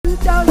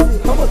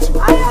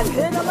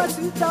Again, I'm a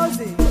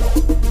 2000.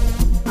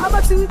 I'm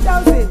a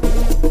 2000.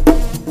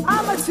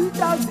 I'm a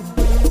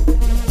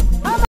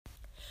 2000.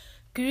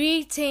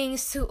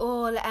 Greetings to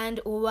all and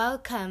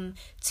welcome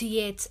to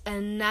yet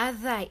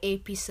another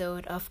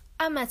episode of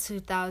AMA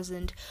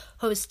 2000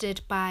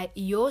 hosted by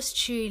yours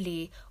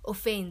truly,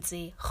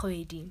 Ofenzi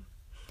Khoedi.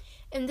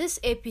 In this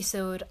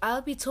episode,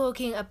 I'll be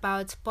talking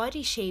about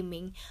body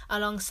shaming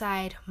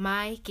alongside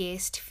my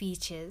guest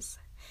features.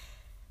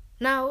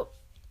 Now,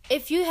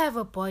 if you have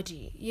a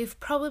body, you've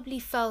probably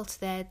felt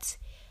that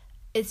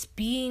it's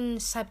been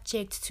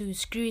subject to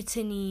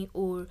scrutiny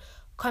or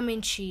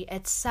commentary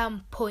at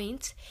some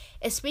point,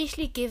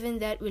 especially given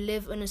that we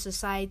live in a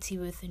society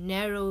with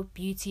narrow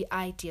beauty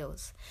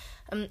ideals.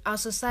 Our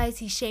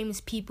society shames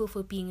people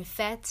for being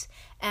fat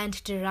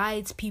and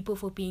derides people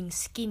for being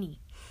skinny.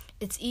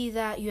 It's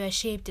either you are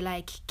shaped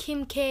like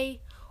Kim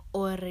K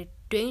or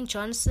Dwayne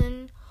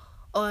Johnson,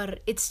 or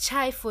it's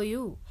chai for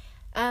you.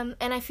 And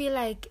I feel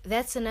like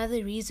that's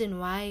another reason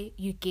why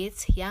you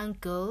get young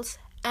girls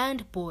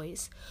and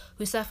boys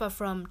who suffer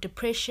from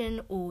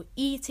depression or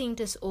eating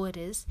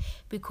disorders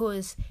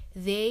because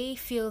they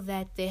feel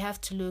that they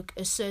have to look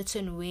a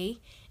certain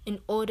way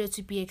in order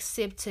to be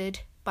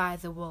accepted by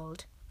the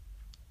world.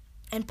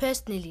 And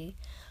personally,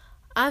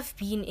 I've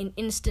been in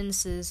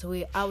instances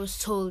where I was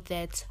told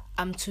that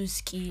I'm too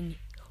skinny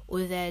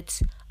or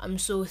that I'm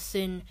so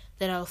thin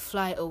that I'll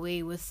fly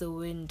away with the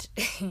wind,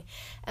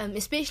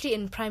 especially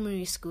in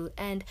primary school.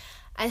 And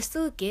I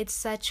still get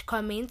such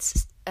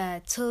comments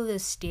till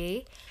this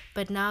day,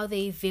 but now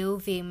they veil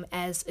them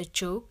as a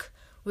joke,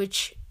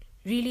 which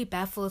really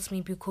baffles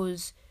me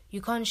because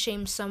you can't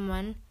shame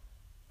someone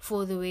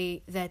for the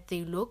way that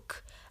they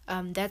look.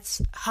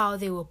 That's how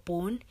they were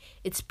born.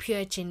 It's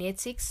pure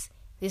genetics.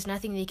 There's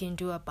nothing they can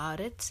do about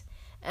it.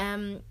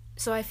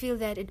 So I feel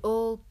that it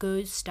all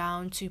goes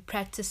down to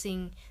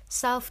practicing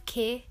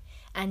self-care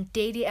and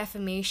daily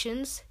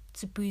affirmations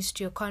to boost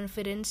your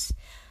confidence.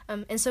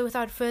 And so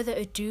without further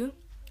ado,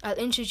 I'll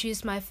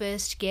introduce my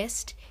first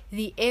guest,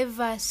 the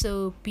ever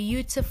so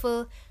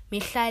beautiful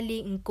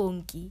Mihlali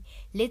Nkonki.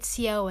 Let's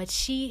hear what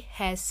she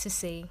has to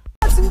say.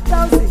 I'm a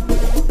 2000.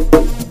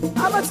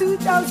 I'm a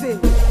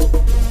 2000.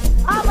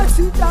 I'm a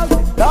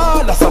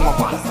 2000.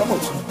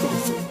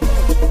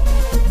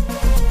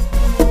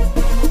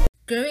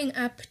 Growing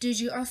up, did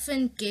you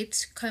often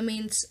get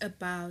comments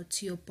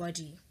about your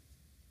body?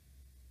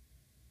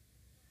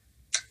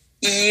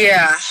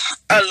 Yeah,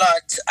 a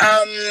lot.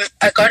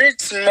 I got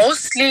it from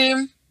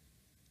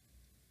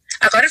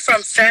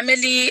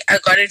family, I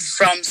got it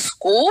from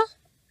school.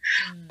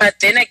 But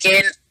then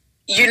again,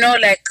 you know,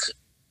 like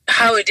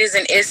how it is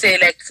in SA,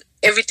 like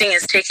everything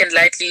is taken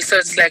lightly. So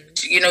it's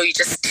like, you know, you're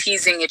just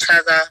teasing each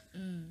other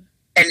and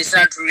it's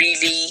not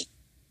really,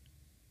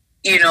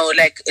 you know,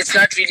 like it's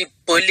not really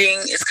bullying.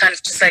 It's kind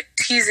of just like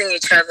teasing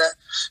each other.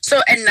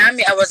 So, and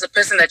Nami, I was a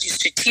person that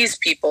used to tease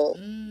people,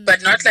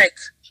 but not like,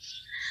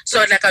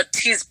 so like I'll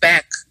tease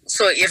back.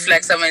 So if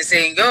like someone's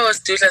saying, yo,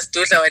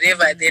 stutla,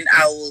 whatever, then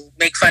I will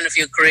make fun of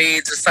your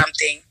grades or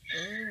something.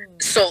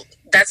 So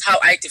that's how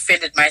I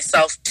defended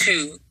myself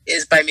too,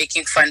 is by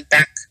making fun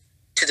back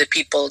to the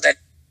people that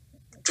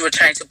were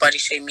trying to body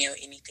shame me or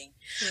anything.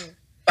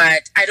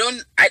 But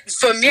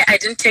for me, I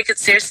didn't take it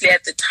seriously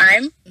at the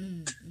time.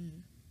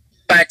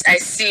 But I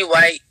see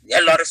why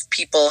a lot of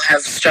people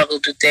have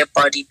struggled with their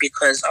body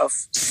because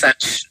of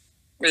such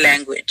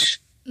language.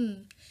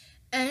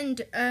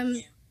 And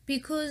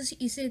because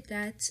you said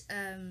that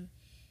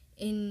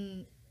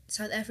in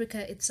South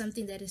Africa it's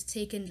something that is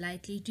taken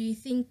lightly, do you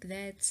think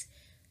that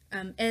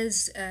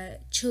as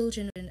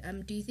children,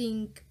 do you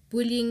think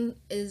bullying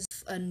is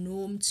a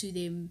norm to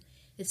them?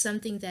 It's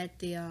something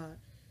that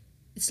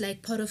it's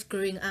like part of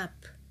growing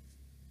up.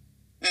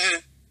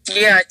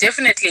 Yeah,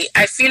 definitely.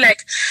 I feel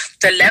like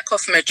the lack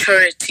of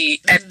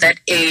maturity at that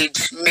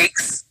age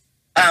makes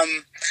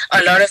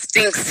a lot of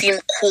things seem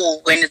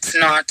cool when it's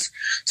not.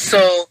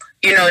 So,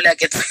 you know,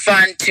 like it's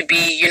fun to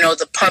be, you know,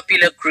 the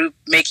popular group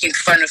making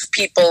fun of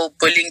people,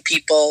 bullying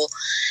people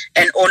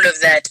and all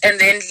of that. And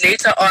then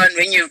later on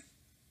when you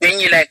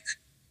like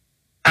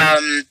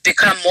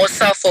become more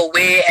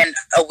self-aware and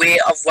aware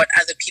of what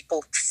other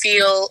people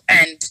feel,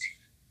 and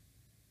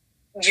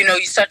you know,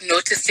 you start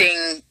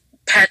noticing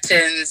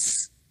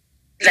patterns,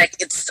 like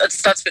it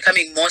starts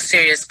becoming more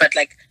serious. But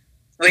like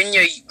when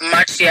you're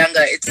much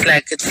younger, it's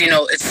like, it's, you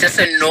know, it's just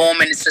a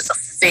norm and it's just a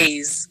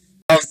phase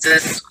of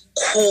this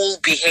cool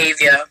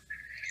behavior.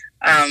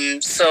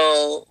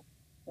 So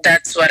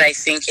that's what I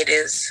think it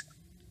is.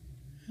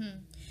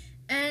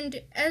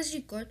 And as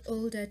you got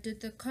older,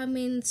 did the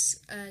comments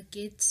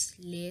get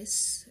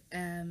less,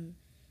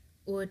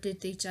 or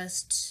did they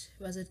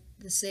was it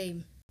the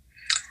same?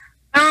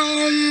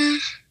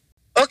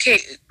 Okay,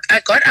 I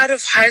got out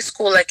of high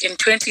school like in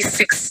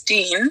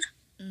 2016.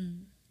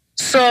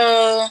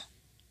 So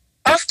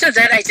after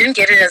that, I didn't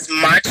get it as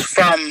much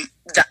from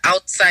the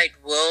outside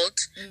world,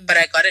 but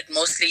I got it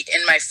mostly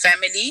in my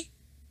family.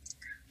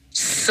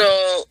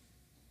 So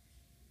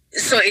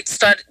it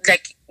started,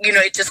 like, you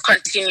know, it just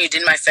continued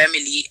in my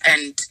family.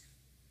 And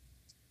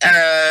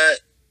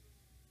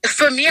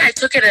for me, I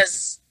took it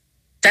as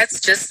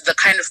that's just the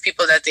kind of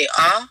people that they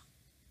are,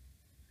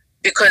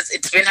 because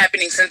it's been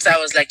happening since I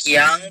was like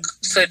young.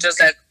 So it was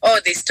like, oh,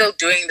 they're still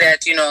doing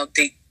that,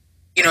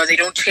 they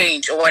don't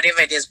change or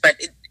whatever it is.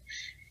 But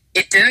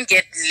it didn't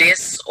get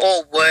less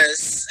or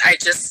worse. I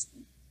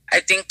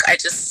think I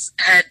just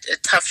had a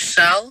tough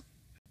shell.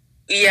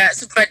 Yeah,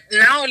 but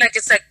now like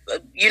it's like,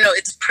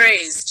 it's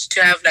praised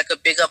to have like a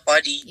bigger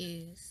body.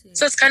 Yes, yes.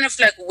 So it's kind of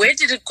like, where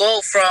did it go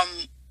from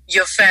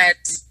you're fat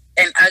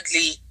and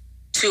ugly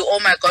to, oh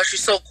my gosh, you're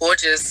so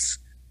gorgeous?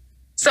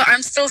 So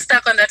I'm still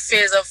stuck on that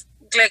phase of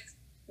like,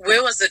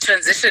 where was the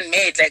transition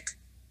made? Like,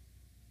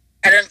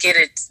 I don't get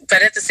it.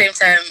 But at the same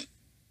time,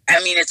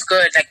 I mean, it's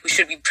good. Like, we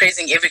should be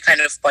praising every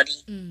kind of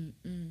body.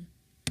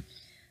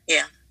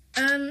 Yeah.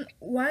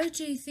 Why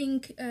do you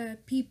think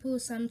people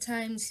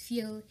sometimes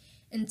feel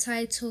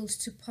entitled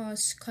to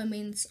pass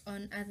comments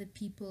on other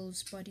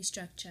people's body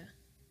structure?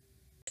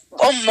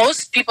 Well,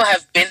 most people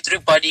have been through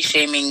body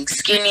shaming,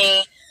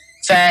 skinny,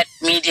 fat,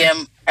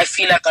 medium. I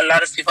feel like a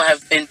lot of people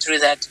have been through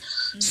that.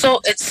 So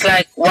it's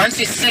like, once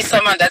you see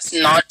someone that's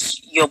not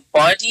your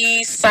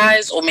body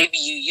size, or maybe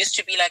you used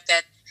to be like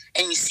that,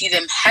 and you see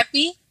them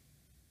happy,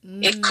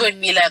 it could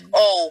be like,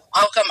 oh,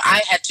 how come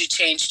I had to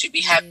change to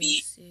be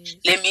happy? Yes.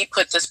 Let me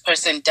put this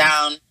person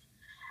down.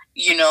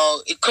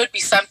 It could be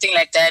something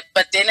like that.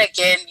 But then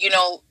again,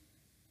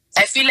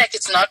 I feel like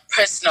it's not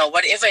personal.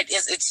 Whatever it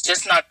is, it's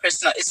just not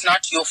personal. It's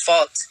not your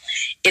fault.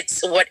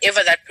 It's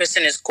whatever that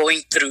person is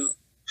going through.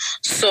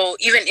 So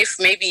even if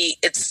maybe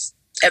it's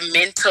a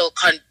mental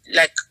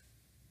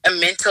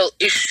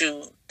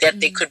issue that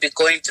they could be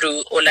going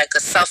through, or like a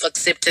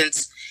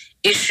self-acceptance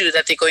issue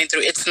that they're going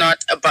through, it's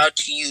not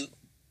about you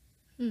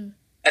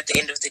at the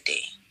end of the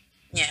day.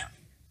 Yeah.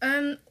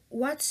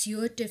 What's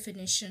your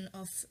definition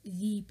of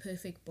the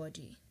perfect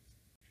body?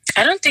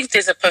 I don't think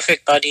there's a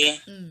perfect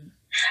body.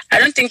 I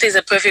don't think there's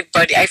a perfect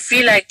body. I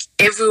feel like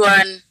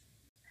everyone,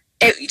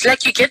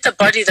 like you get the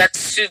body that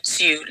suits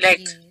you.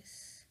 Like,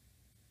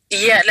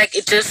 yeah, like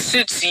it just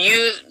suits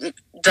you,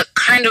 the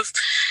kind of,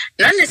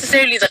 not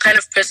necessarily the kind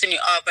of person you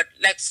are, but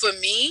like for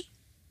me,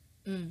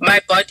 my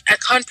body, I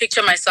can't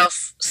picture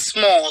myself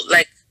small.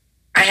 Like,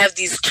 I have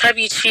these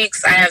chubby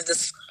cheeks, I have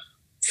this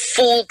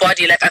full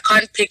body. Like, I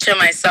can't picture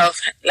myself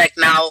like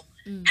now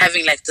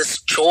having like this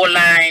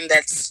jawline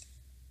that's,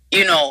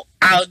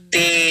 out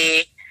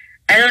there.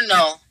 I don't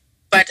know.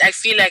 But I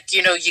feel like,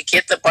 you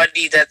get the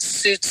body that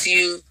suits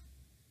you,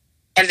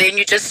 and then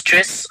you just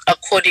dress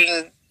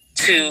according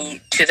to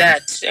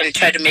that and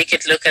try to make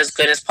it look as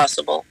good as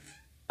possible.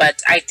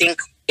 But I think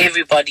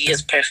everybody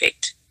is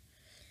perfect.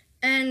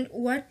 And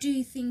what do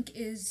you think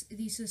is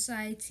the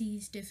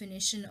society's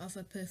definition of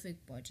a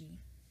perfect body?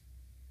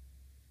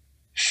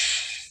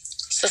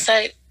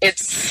 Society,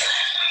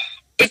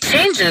 it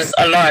changes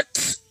a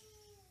lot.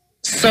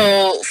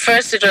 So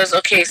first it was,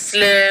 okay,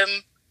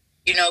 slim,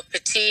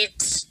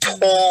 petite,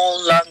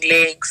 tall, long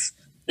legs,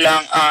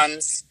 long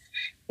arms.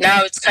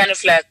 Now it's kind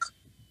of like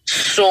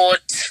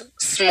short,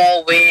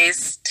 small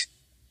waist,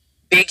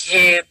 big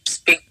hips,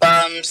 big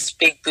bums,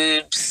 big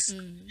boobs.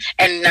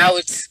 And now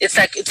it's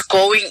like it's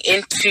going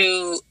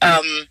into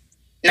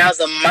now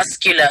the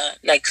muscular,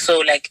 like, so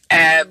like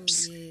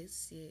abs,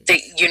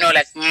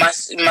 like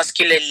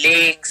muscular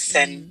legs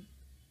and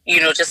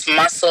just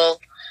muscle.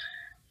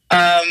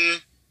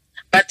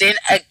 But then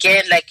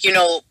again, like,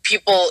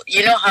 people,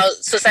 how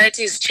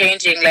society is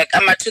changing. Like,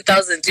 I'm at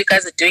 2000s, you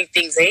guys are doing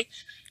things, eh?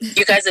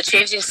 You guys are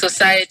changing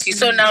society.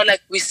 So now, like,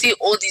 we see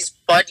all these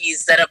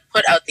bodies that are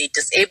put out there,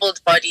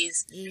 disabled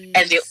bodies,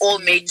 and they're all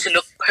made to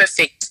look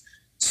perfect.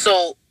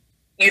 So,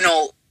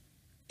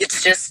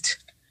 it's just,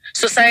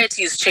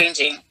 society is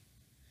changing.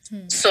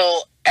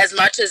 So as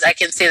much as I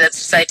can say that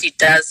society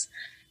does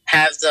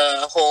have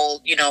the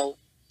whole,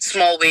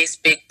 small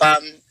waist, big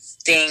bum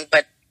thing,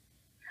 but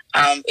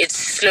it's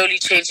slowly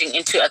changing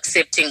into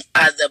accepting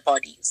other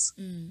bodies.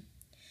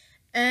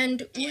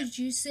 And would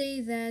you say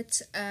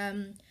that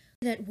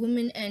that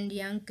women and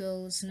young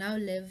girls now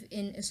live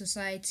in a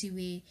society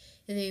where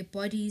their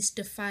bodies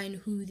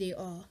define who they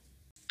are?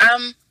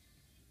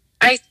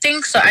 I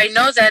think so. I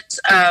know that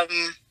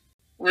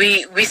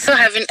we still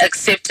haven't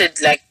accepted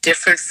like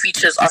different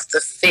features of the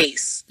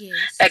face. Yes.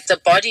 Like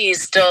the body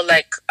is still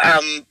like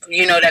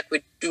like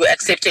we're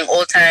accepting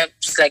all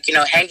types, like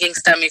hanging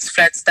stomachs,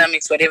 flat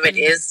stomachs, whatever it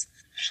is.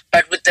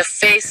 But with the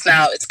face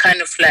now, it's kind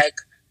of like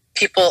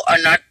people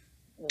are not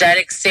that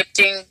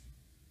accepting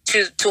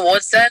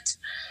towards that.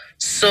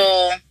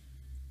 So,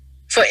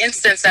 for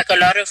instance, like a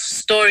lot of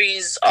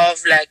stories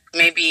of like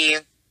maybe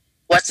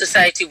what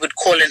society would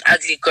call an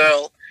ugly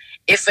girl.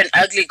 If an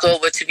ugly girl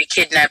were to be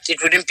kidnapped,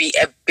 it wouldn't be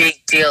a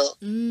big deal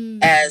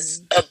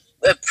as a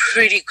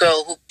pretty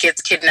girl who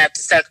gets kidnapped.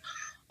 It's like,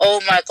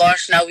 oh my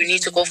gosh, now we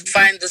need to go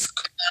find this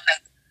girl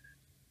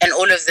and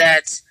all of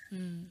that.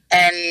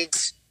 And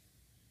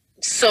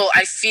so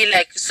I feel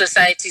like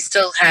society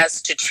still has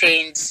to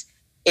change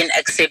in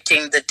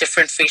accepting the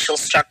different facial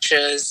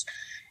structures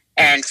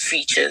and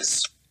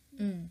features.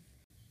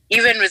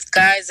 Even with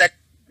guys that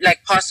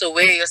like pass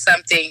away or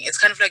something, it's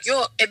kind of like,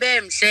 yo, ebe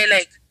mhle,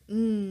 like,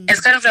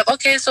 It's kind of like,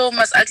 okay, so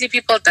must ugly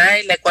people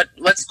die? Like,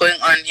 what's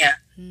going on here?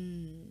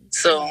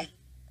 So,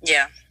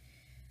 yeah.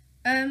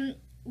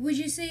 Would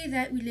you say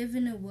that we live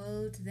in a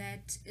world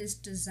that is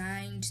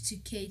designed to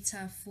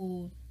cater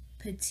for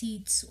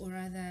petite or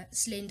rather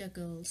slender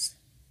girls?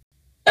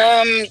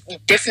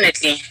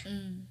 Definitely.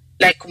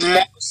 Like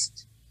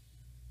most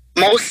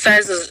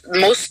sizes,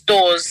 most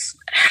stores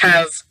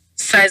have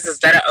sizes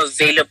that are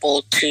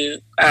available to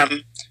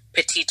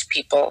petite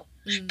people.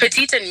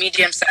 Petite and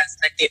medium size,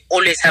 like they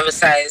always have a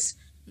size,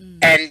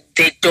 and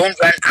they don't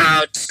run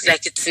out.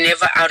 Like it's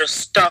never out of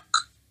stock.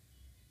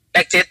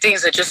 Like their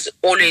things are just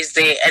always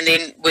there. And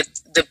then with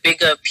the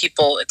bigger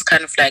people, it's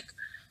kind of like,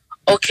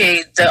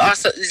 okay, there are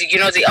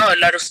a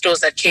lot of stores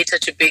that cater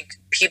to big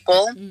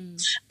people,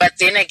 but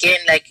then again,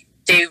 like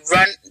they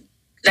run,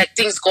 like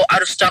things go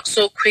out of stock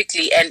so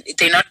quickly, and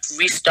they're not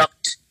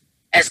restocked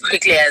as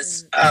quickly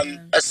as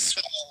a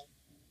small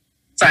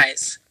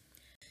size.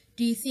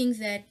 Do you think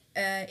that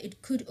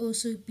it could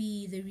also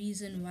be the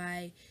reason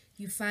why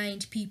you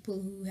find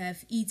people who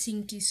have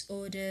eating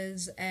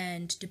disorders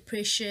and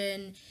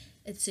depression,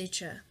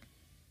 etc.?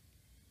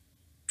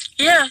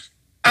 Yeah,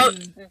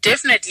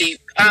 definitely.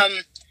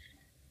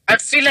 I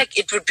feel like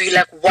it would be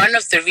like one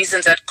of the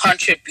reasons that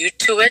contribute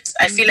to it.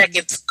 I feel like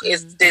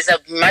there's a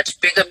much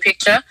bigger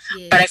picture,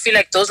 but I feel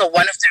like those are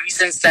one of the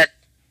reasons that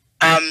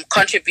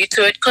contribute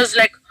to it. Because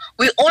like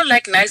we all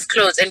like nice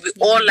clothes and we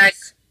all like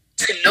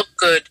to look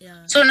good.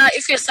 So now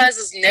if your size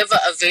is never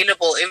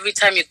available every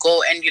time you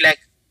go and you like,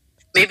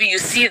 maybe you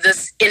see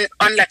this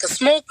on like a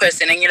small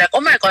person and you're like,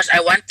 oh my gosh, I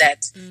want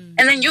that. And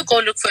then you go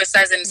look for a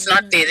size and it's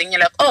not there. Then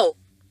you're like, oh,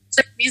 so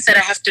it means that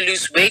I have to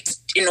lose weight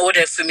in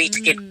order for me to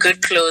get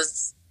good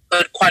clothes,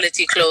 good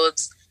quality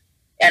clothes,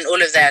 and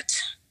all of that.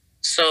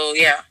 So,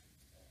 yeah.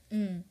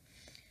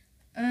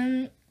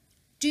 Do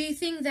you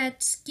think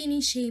that skinny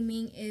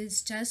shaming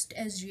is just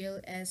as real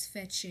as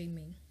fat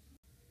shaming?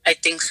 I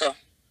think so.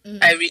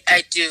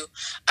 I do.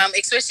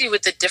 Especially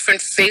with the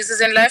different phases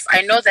in life.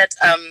 I know that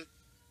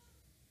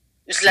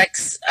it's like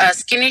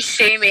skinny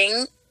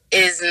shaming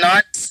is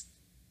not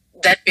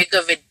that big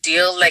of a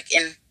deal, like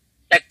in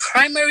like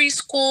primary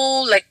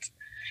school, like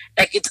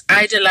it's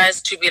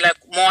idolized to be like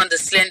more on the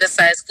slender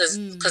size because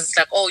it's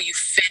like, oh, you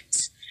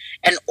fit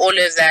and all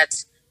of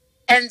that.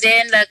 And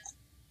then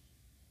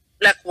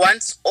like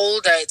once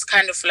older, it's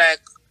kind of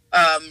like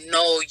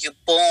no, you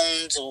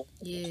bones or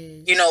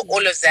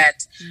all of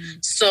that.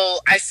 So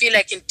I feel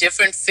like in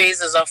different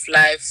phases of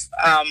life,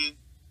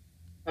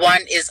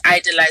 one is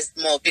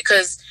idolized more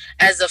because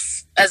as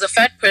a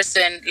fat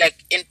person,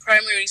 like in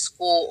primary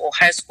school or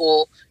high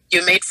school,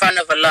 you're made fun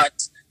of a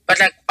lot. But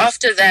like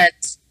after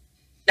that,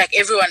 like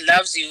everyone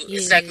loves you.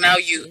 It's like now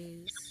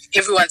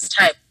everyone's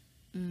type.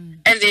 And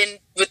then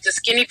with the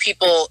skinny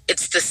people,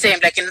 it's the same.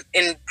 Like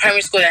in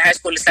primary school and high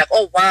school, it's like,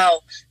 oh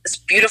wow, this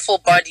beautiful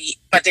body.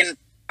 But then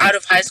out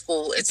of high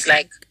school, it's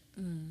like,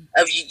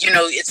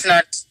 it's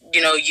not,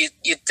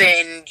 you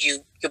thin,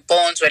 your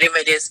bones, whatever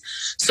it is.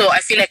 So I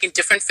feel like in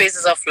different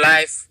phases of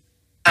life,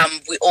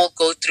 we all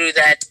go through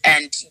that,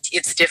 and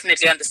it's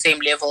definitely on the same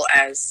level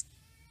as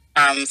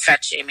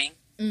fat shaming.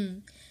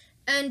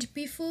 And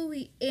before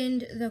we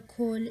end the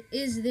call,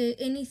 is there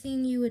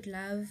anything you would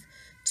love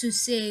to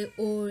say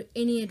or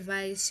any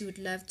advice you would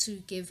love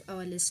to give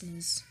our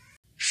listeners?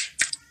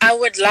 I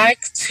would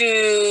like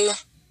to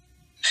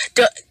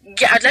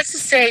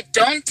say,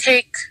 don't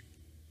take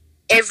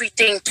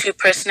everything too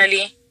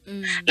personally.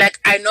 Like,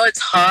 I know it's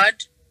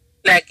hard,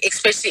 like,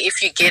 especially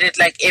if you get it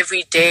like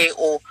every day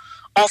or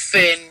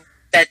often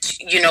that,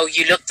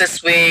 you look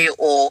this way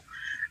or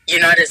you're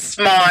not as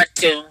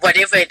smart or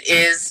whatever it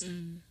is.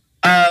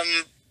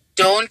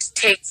 Don't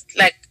take,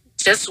 like,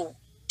 just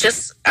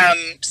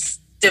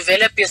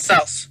develop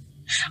yourself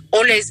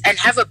always and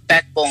have a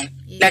backbone.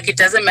 Like, it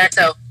doesn't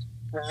matter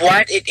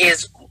what it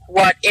is,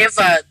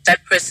 whatever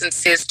that person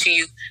says to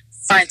you,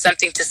 find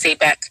something to say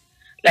back.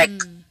 Like,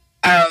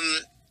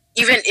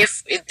 even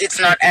if it's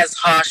not as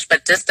harsh,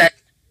 but just that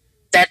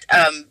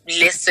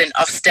lesson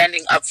of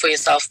standing up for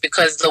yourself,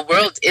 because the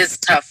world is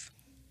tough.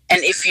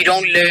 And if you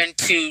don't learn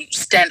to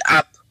stand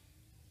up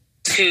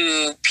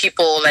to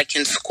people like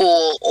in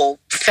school or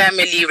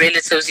family,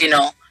 relatives,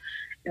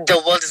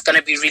 the world is going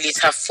to be really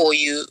tough for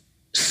you.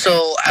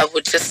 So I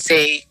would just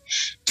say,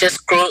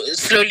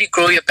 slowly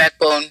grow your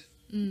backbone.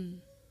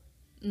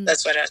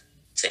 That's what I'd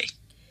say.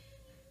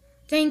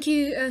 Thank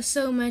you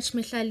so much,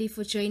 Mehlali,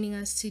 for joining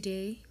us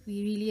today.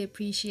 We really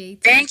appreciate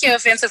it. Thank you,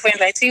 Offensive, for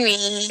inviting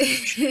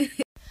me.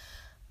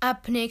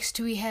 Up next,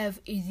 we have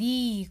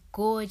the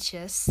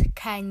gorgeous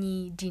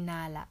Khanyi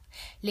Dinala.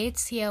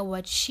 Let's hear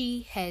what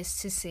she has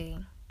to say.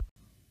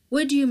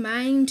 Would you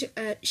mind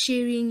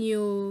sharing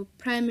your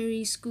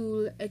primary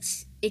school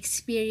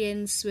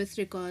experience with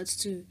regards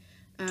to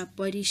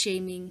body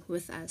shaming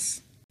with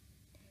us?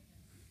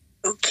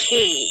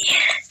 Okay.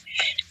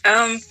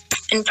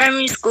 In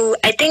primary school,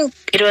 I think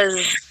it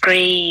was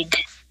grade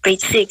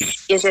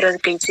 6. Yes, it was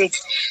grade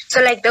 6.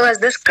 So like there was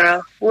this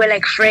girl. We were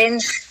like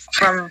friends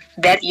from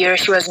that year,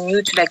 she was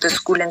new to like the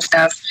school and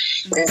stuff.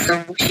 And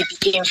so she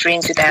became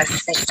friends with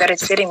us and she started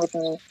sitting with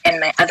me and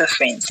my other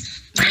friends.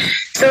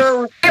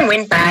 So time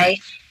went by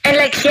and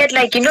like she had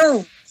like, I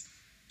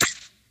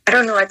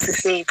don't know what to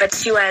say, but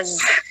she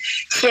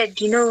had,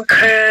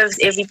 curves,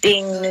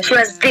 everything. She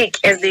was thick,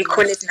 as they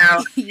call it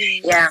now.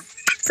 Yeah.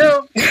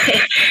 So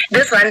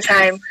this one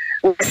time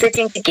we were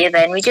sitting together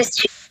and we just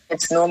chilled.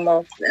 It's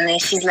normal. And then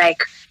she's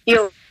like,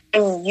 yo,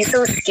 you're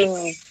so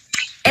skinny.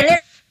 And then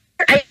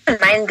I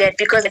don't mind that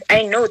because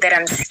I know that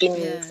I'm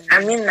skinny. Yeah.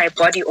 I'm in my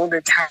body all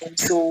the time.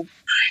 So,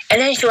 and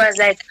then she was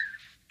like,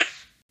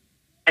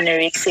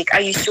 anorexic,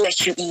 are you sure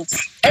that you eat?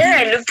 And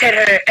then I looked at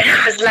her and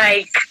I was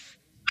like,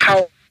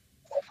 how?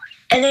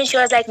 And then she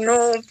was like,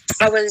 no,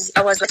 I was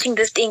watching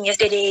this thing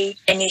yesterday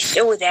and it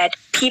showed that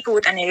people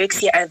with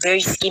anorexia are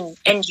very skinny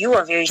and you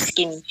are very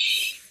skinny.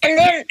 And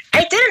then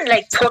I didn't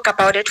like talk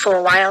about it for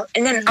a while.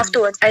 And then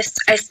afterwards I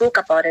spoke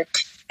about it.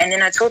 And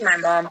then I told my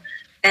mom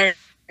and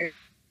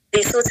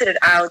they sorted it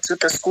out with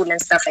the school and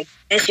stuff like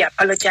that. And she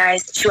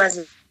apologized. She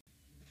was,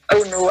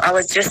 oh no, I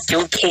was just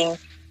joking.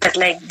 But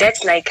like,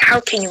 that's like, how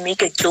can you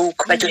make a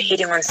joke but you're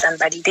hating on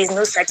somebody? There's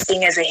no such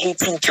thing as a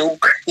hating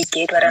joke. You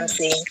get what I'm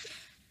saying?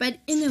 But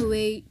in a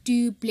way, do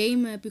you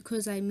blame her?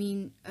 Because I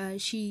mean,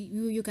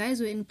 you guys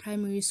were in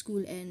primary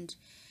school and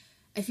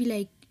I feel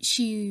like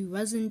she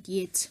wasn't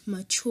yet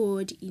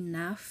matured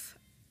enough.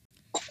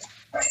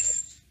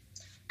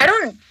 I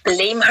don't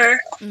blame her.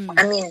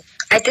 I mean,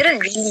 I didn't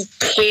really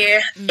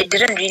care. It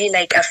didn't really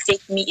like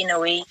affect me in a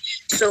way.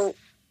 So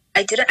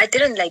I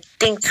didn't like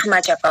think too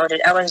much about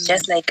it. I was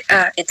just like,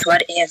 it's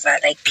whatever.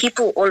 Like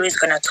people always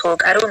gonna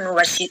talk. I don't know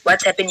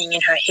what's happening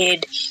in her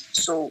head.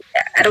 So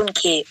I don't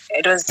care.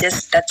 It was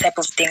just that type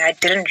of thing. I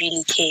didn't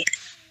really care.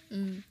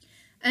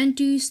 And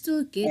do you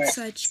still get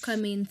such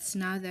comments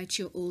now that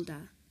you're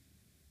older?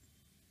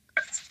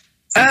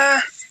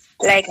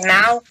 Like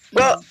now,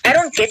 well, I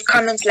don't get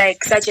comments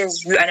like such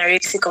as you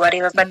anorexic or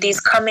whatever, but these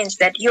comments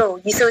that,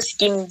 yo, you're so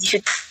skinny, you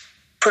should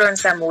put on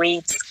some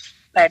weight.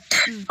 But,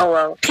 oh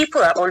well,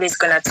 people are always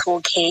gonna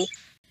talk, hey?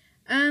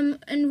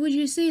 And would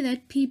you say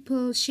that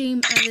people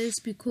shame others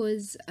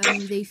because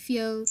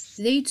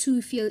they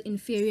too feel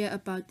inferior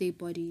about their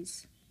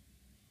bodies?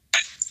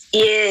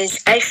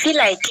 Yes, I feel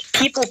like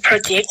people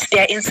project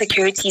their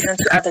insecurities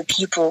onto other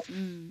people.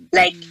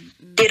 Like,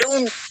 they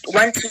don't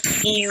want to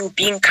see you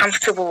being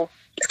comfortable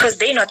because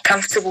they're not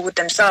comfortable with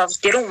themselves.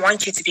 They don't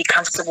want you to be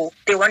comfortable.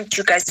 They want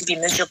you guys to be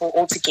miserable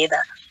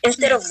altogether.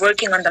 Instead of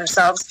working on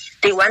themselves,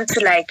 they want to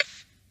like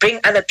bring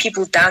other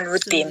people down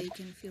with them. They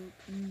can feel,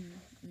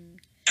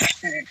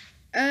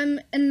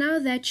 And now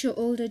that you're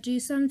older, do you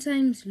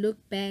sometimes look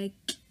back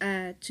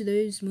to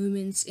those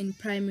moments in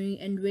primary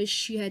and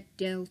wish you had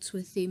dealt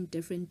with them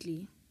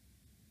differently?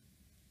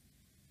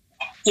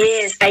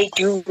 Yes, I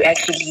do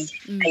actually.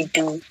 I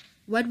do.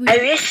 What would I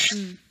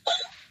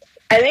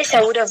wish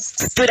I would have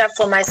stood up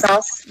for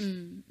myself.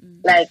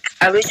 Like,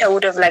 I wish I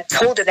would have like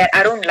told her that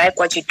I don't like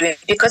what you're doing,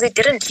 because she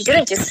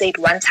didn't just say it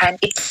one time.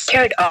 It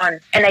carried on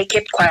and I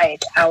kept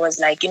quiet. I was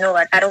like, you know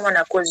what? I don't want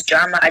to cause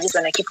drama. I just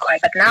want to keep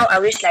quiet. But now I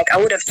wish like I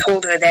would have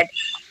told her that,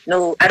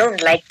 no, I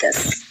don't like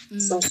this.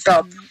 So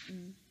stop.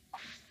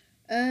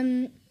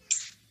 And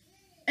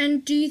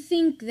do you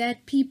think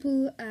that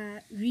people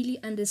really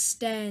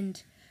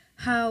understand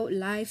how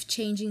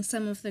life-changing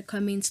some of the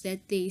comments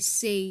that they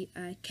say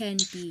can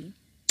be?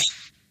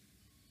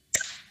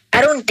 I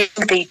don't think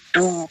they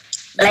do.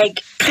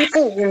 Like,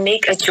 people who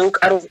make a joke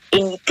out of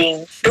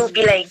anything, they'll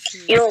be like,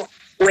 yo,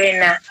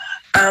 when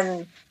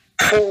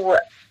for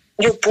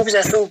your boobs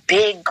are so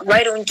big,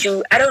 why don't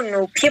you, I don't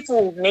know,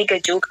 people make a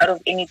joke out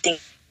of anything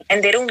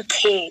and they don't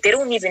care. They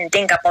don't even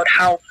think about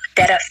how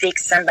that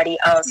affects somebody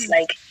else.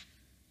 Like,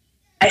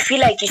 I feel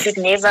like you should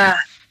never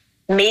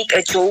make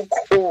a joke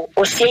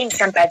or shame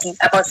somebody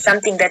about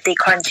something that they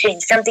can't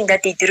change, something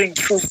that they didn't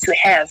choose to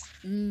have.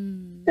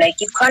 Like,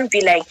 you can't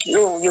be like,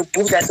 yo, your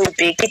boobs are so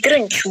big. They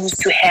didn't choose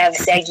to have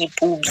saggy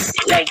boobs.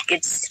 Like,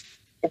 it's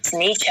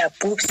nature.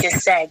 Boobs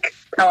just sag.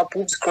 Our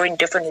boobs grow in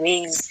different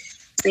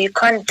ways. So you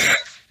can't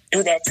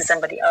do that to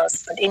somebody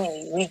else. But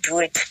anyway, we do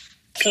it.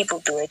 People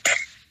do it.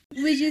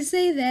 Would you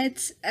say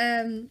that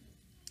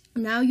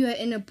now you are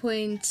in a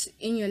point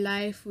in your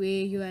life where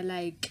you are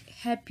like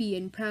happy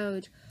and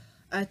proud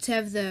to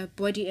have the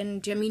body,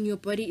 and I mean your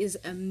body is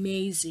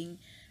amazing.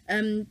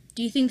 Do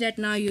you think that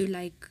now you're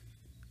like,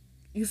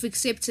 you've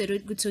accepted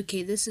it, it's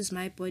okay, this is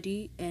my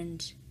body,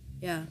 and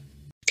yeah?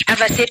 I've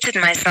accepted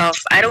myself.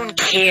 I don't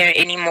care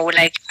anymore.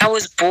 Like, I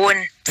was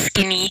born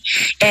skinny,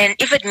 and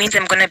if it means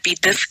I'm gonna be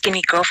this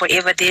skinny girl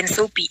forever, then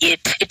so be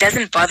it. It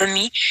doesn't bother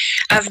me.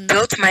 I've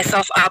built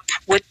myself up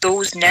with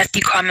those nasty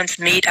comments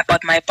made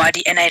about my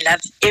body, and I love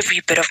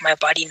every bit of my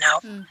body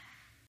now.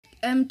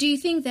 Do you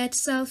think that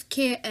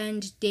self-care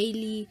and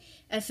daily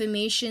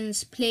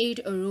affirmations played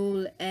a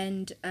role,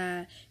 and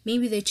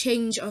maybe the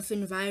change of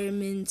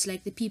environment,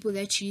 like the people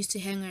that you used to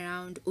hang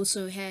around,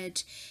 also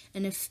had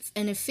an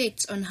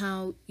effect on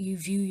how you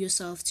view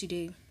yourself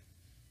today?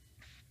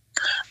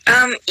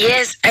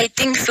 Yes, I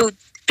think so.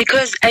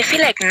 because I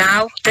feel like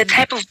now the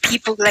type of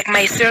people, like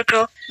my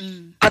circle,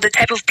 are the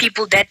type of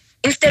people that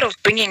instead of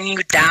bringing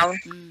you down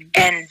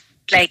and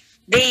like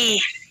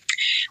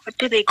what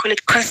do they call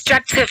it?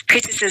 Constructive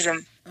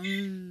criticism.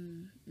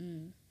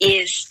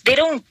 Is they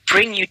don't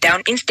bring you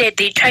down. Instead,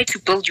 they try to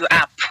build you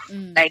up.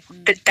 That's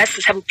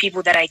the type of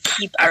people that I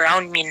keep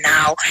around me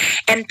now.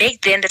 And back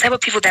then, the type of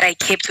people that I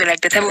kept were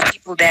like the type of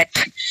people that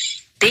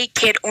they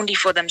cared only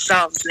for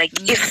themselves. Like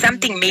if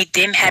something made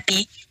them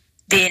happy,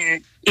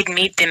 then it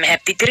made them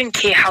happy. They didn't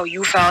care how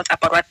you felt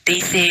about what they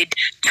said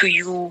to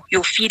you.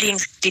 Your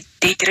feelings,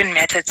 they didn't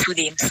matter to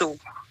them. So.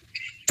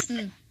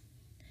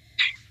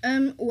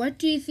 What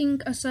do you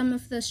think are some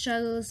of the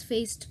struggles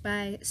faced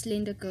by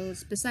slender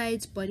girls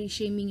besides body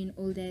shaming and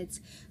all that,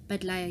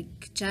 but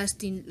like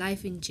just in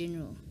life in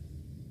general?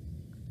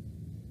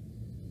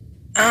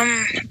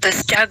 The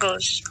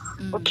struggles.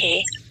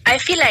 Okay. I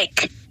feel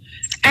like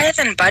other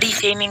than body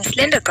shaming,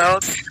 slender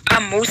girls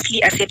are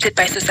mostly accepted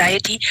by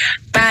society,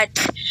 but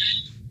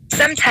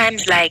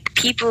sometimes like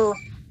people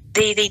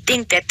they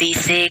think that they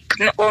sick.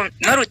 No,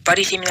 not with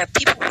body shaming, like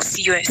people will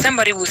see you,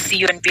 somebody will see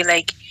you and be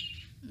like,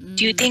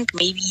 do you think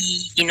maybe,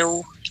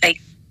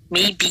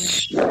 maybe,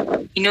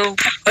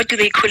 what do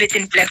they call it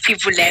in black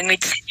people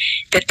language?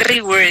 The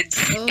 3 words.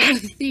 Oh,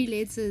 3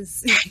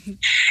 letters.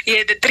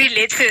 Yeah, the 3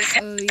 letters.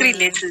 Oh, 3 yeah.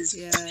 letters.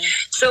 Yeah.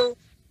 So,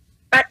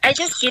 but I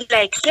just feel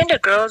like slender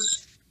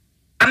girls,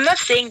 I'm not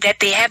saying that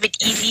they have it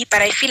easy,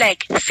 but I feel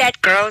like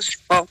fat girls,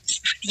 well,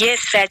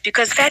 yes, fat,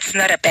 because fat's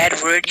not a bad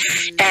word.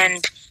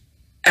 And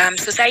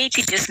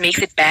society just makes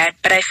it bad,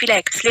 but I feel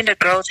like slender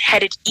girls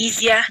had it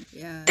easier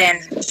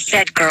than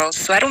fat girls.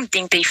 So I don't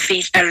think they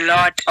face a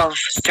lot of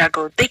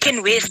struggle. They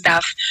can wear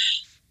stuff,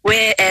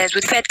 whereas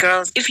with fat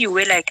girls, if you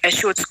wear like a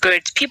short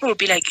skirt, people will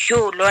be like,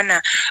 yo,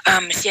 Lorna,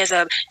 she has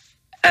a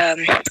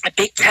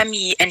big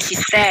tummy and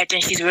she's fat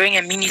and she's wearing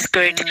a mini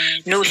skirt.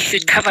 No, she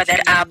should cover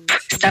that up,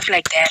 stuff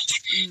like that.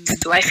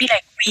 So I feel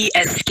like we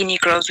as skinny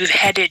girls, we've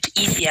had it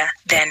easier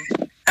than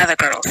other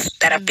girls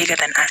that are bigger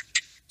than us.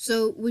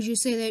 So would you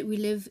say that we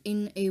live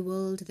in a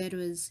world that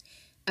was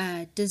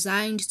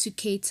designed to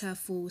cater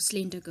for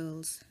slender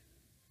girls?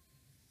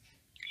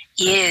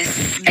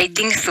 Yes, I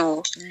think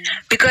so.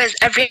 Because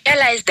I've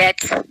realized that,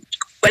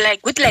 well,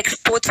 like with like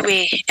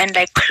sportswear and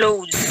like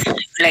clothes,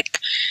 like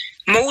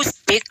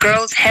most big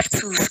girls have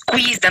to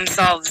squeeze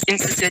themselves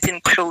into certain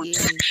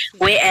clothes.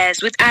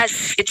 Whereas with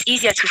us, it's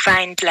easier to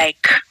find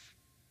like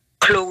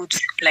clothes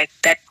like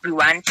that we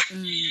want.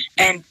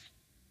 And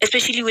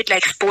especially with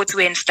like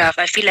sportswear and stuff,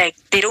 I feel like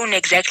they don't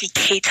exactly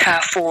cater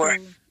for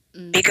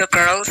bigger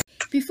girls.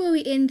 Before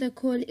we end the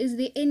call, is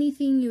there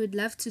anything you would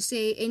love to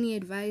say, any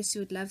advice you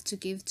would love to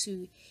give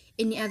to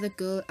any other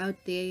girl out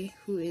there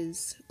who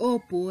is, or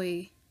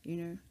boy,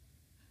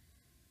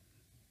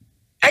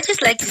 I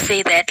just like to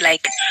say that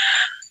like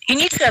you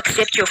need to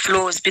accept your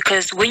flaws,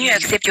 because when you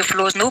accept your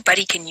flaws,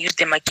 nobody can use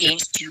them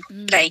against you.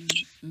 Like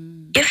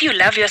if you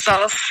love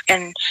yourself,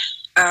 and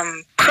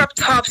crop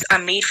tops are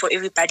made for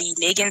everybody,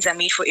 leggings are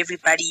made for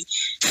everybody,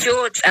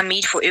 shorts are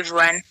made for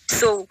everyone.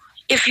 So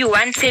if you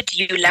want it,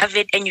 you love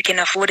it, and you can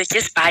afford it,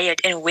 just buy it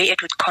and wear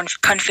it with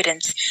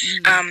confidence.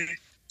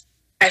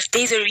 If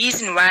there's a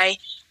reason why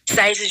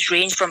sizes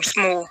range from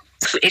small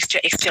to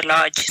extra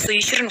large, so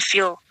you shouldn't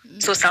feel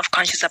so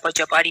self-conscious about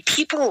your body.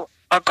 People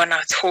are gonna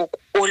talk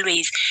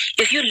always.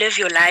 If you live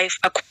your life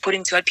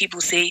according to what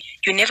people say,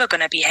 you're never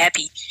gonna be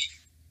happy.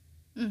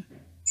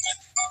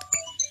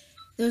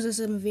 Those are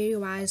some very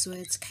wise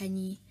words,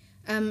 Kanye.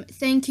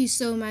 Thank you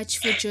so much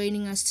for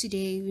joining us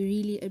today. We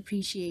really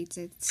appreciate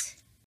it.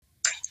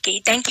 Okay,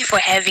 thank you for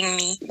having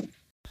me.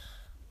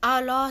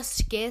 Our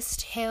last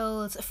guest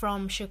hails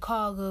from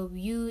Chicago,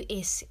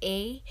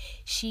 USA.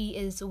 She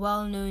is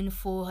well known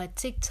for her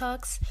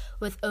TikToks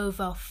with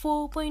over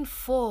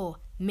 4.4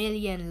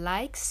 million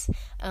likes.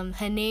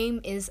 Her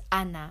name is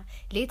Anna.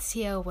 Let's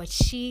hear what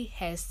she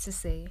has to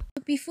say.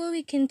 Before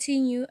we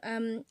continue,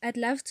 I'd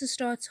love to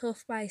start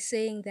off by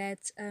saying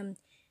that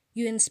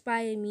you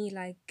inspire me,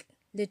 like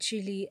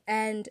literally,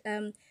 and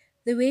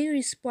the way you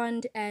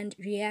respond and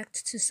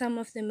react to some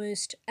of the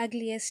most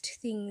ugliest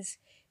things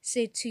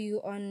said to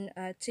you on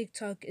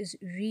TikTok is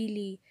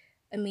really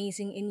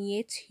amazing, and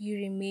yet you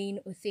remain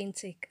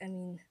authentic. I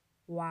mean,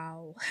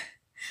 wow.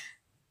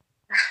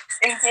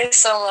 Thank you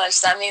so much.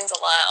 That means a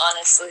lot,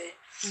 honestly.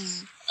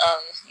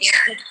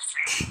 Yeah.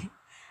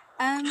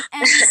 And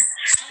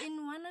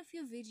in one of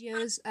your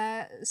videos,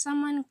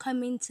 someone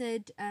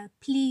commented,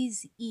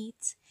 please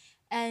eat,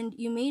 and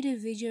you made a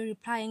video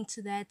replying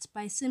to that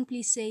by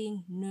simply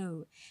saying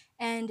no.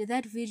 And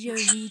that video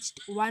reached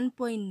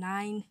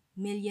 1.9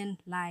 million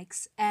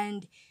likes,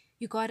 and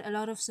you got a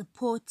lot of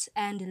support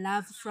and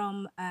love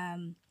from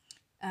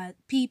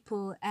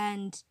people.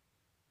 And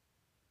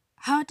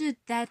how do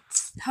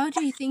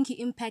you think you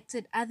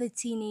impacted other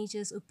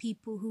teenagers or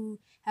people who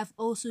have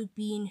also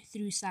been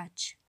through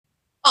such?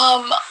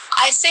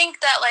 I think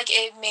that like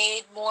it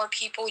made more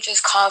people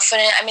just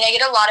confident. I mean, I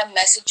get a lot of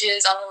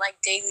messages on like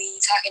daily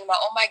talking about,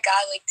 oh my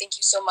God, like thank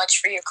you so much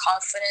for your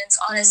confidence,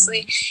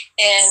 honestly.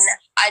 And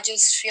I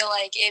just feel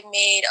like it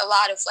made a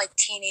lot of like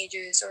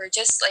teenagers or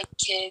just like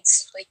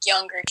kids, like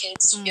younger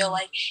kids, feel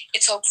like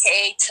it's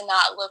okay to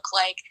not look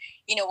like,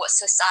 you know, what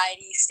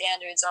society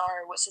standards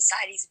are, what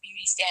society's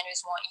beauty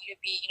standards want you to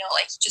be. You know,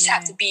 like you just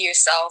have to be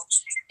yourself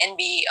and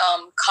be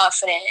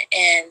confident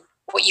in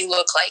what you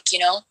look like, you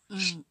know.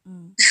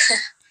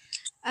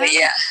 But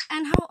yeah.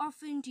 And how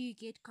often do you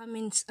get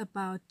comments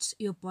about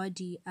your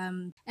body?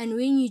 And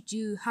when you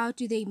do, how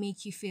do they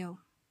make you feel?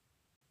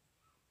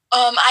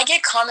 I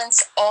get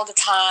comments all the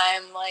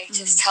time, like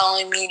just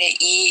telling me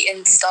to eat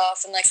and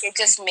stuff, and like it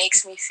just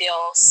makes me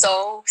feel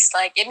so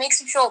like it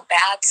makes me feel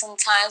bad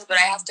sometimes. But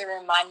I have to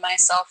remind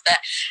myself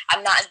that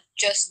I'm not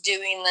just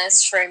doing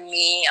this for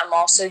me. I'm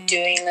also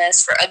doing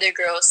this for other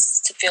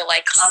girls to feel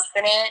like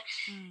confident.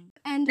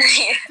 And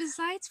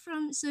besides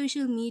from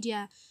social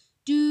media,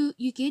 do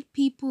you get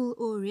people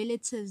or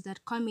relatives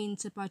that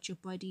comment about your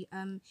body?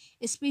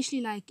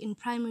 Especially like in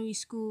primary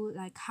school,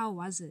 like how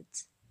was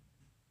it?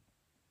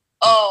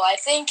 Oh, I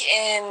think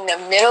in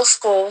middle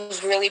school it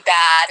was really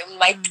bad.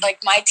 My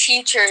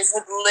teachers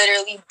would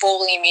literally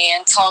bully me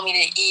and tell me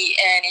to eat,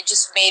 and it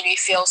just made me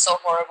feel so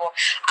horrible.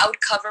 I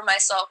would cover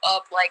myself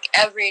up like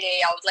every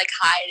day. I would like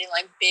hide in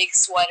like big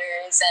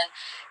sweaters, and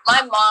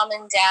my mom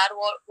and dad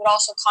would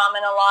also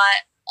comment a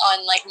lot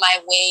on like my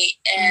weight,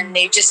 and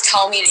they just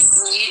tell me to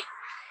eat,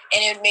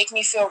 and it would make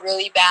me feel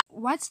really bad.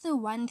 What's the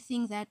one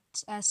thing that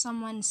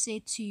someone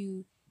said to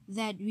you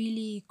that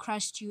really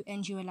crushed you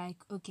and you were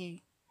like,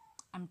 okay,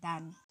 I'm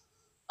done?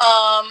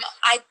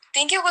 I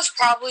think it was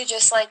probably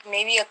just like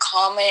maybe a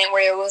comment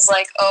where it was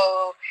like,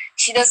 oh,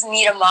 she doesn't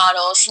need a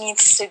model. She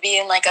needs to be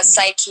in like a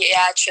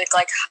psychiatric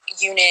like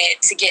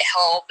unit to get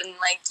help, and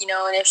like, you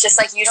know, and it's just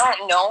like, you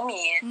don't know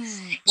me.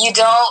 You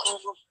don't,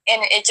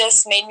 and it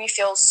just made me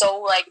feel so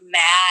like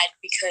mad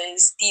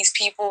because these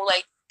people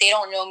like they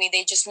don't know me.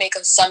 They just make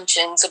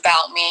assumptions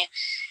about me.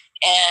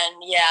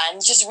 And yeah, and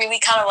it just really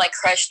kind of like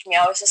crushed me.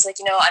 I was just like,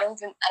 you know, I don't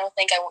think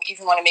I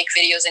even want to make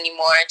videos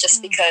anymore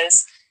just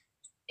because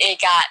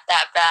it got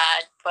that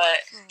bad.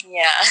 But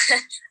yeah.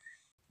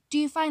 Do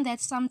you find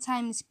that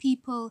sometimes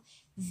people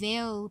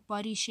veil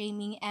body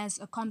shaming as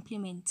a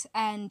compliment?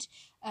 And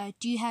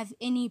do you have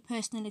any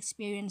personal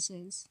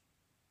experiences?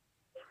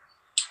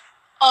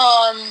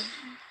 I'm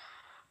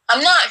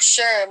not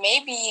sure.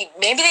 Maybe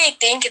they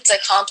think it's a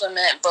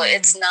compliment, but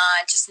it's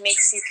not. It just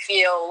makes you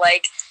feel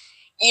like,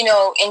 you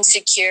know,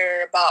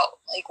 insecure about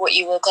like what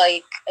you look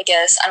like, I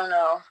guess. I don't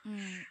know.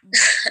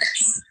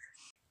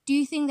 Do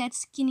you think that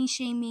skinny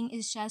shaming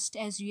is just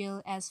as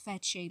real as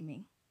fat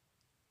shaming?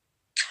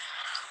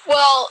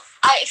 Well,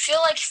 I feel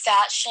like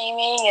fat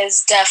shaming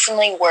is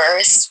definitely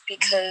worse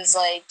because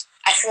like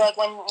I feel like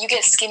when you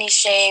get skinny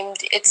shamed,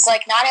 it's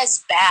like not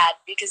as bad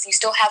because you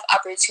still have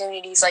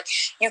opportunities. Like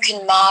you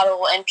can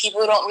model, and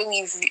people don't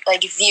really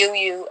like view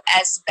you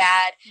as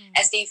bad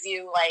as they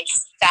view like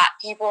fat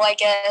people, I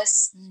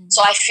guess.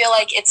 So I feel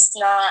like it's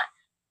not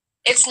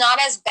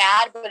as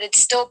bad, but it's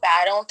still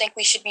bad. I don't think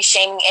we should be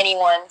shaming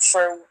anyone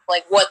for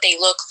like what they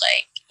look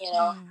like, you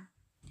know.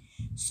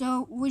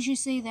 So would you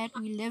say that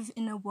we live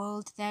in a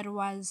world that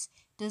was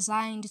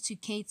designed to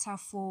cater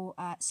for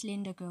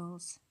slender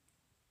girls?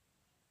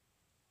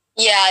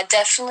 Yeah,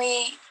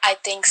 definitely. I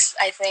think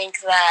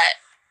that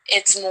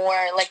it's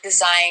more like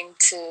designed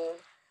to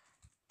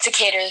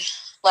cater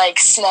like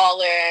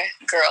smaller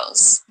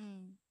girls.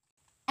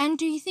 And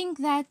do you think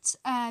that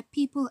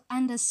people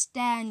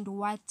understand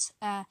what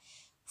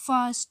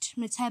fast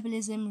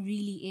metabolism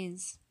really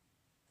is?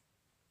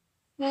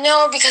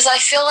 No, because I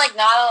feel like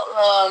not.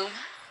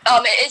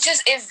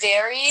 It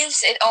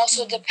varies. It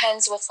also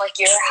depends with like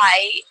your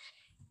height.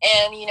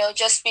 And, you know,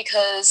 just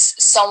because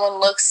someone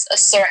looks a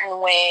certain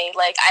way,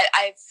 like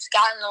I've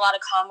gotten a lot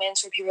of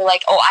comments where people are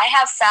like, oh, I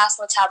have fast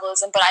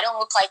metabolism, but I don't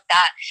look like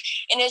that.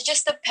 And it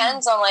just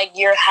depends on like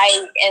your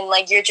height and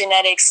like your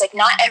genetics. Like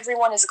not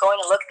everyone is going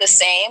to look the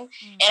same.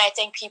 And I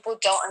think people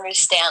don't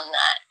understand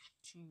that.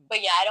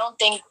 But yeah, I don't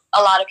think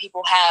a lot of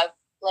people have,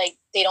 like,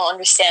 they don't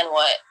understand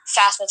what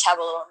fast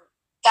metabolism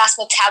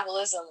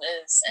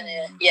is.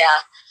 And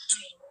yeah.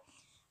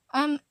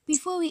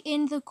 Before we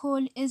end the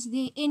call, is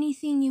there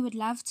anything you would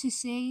love to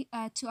say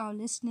to our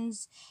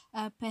listeners?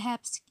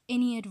 Perhaps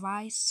any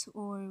advice,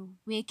 or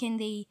where can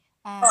they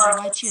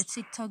watch your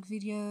TikTok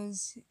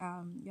videos?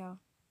 Yeah.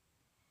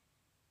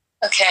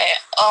 Okay.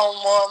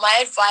 Well, my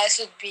advice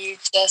would be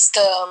just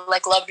to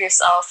like love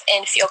yourself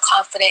and feel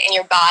confident in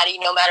your body,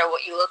 no matter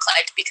what you look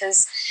like,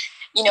 because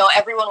you know,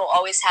 everyone will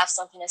always have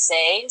something to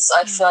say. So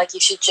I feel like you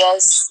should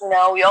just, you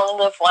know, we only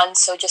live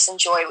once, so just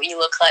enjoy what you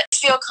look like.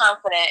 Feel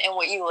confident in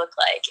what you look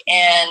like.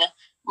 And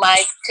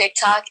my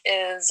TikTok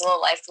is Little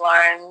Life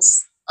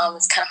Alarms.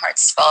 It's kind of hard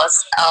to spell.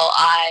 It's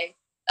LILIFEALRA.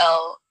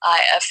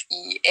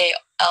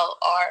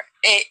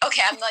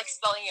 Okay, I'm like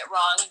spelling it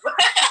wrong.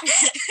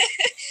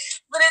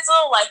 But it's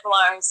Little Life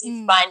Alarms.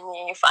 You find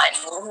me, you find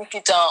me. If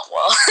you don't,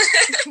 well.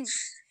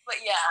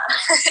 But yeah.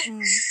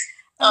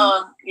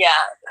 Yeah.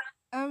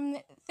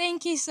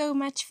 Thank you so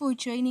much for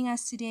joining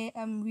us today.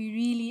 We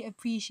really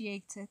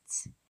appreciate it.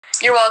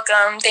 You're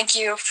welcome. Thank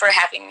you for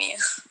having me.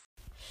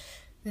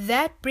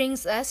 That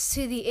brings us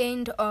to the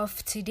end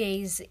of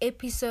today's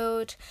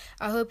episode.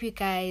 I hope you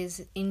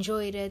guys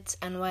enjoyed it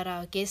and what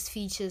our guest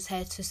features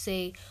had to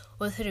say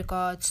with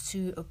regards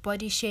to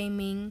body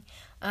shaming.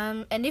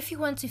 And if you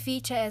want to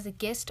feature as a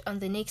guest on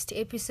the next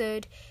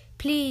episode,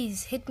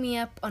 please hit me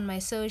up on my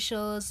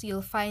socials.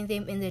 You'll find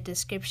them in the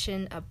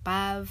description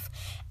above.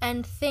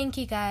 And thank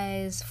you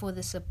guys for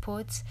the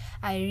support.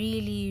 I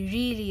really,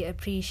 really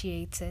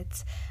appreciate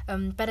it.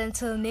 But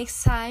until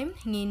next time,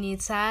 ngini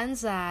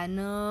tsanza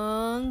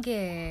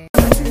nonge.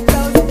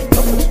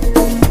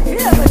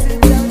 Yeah,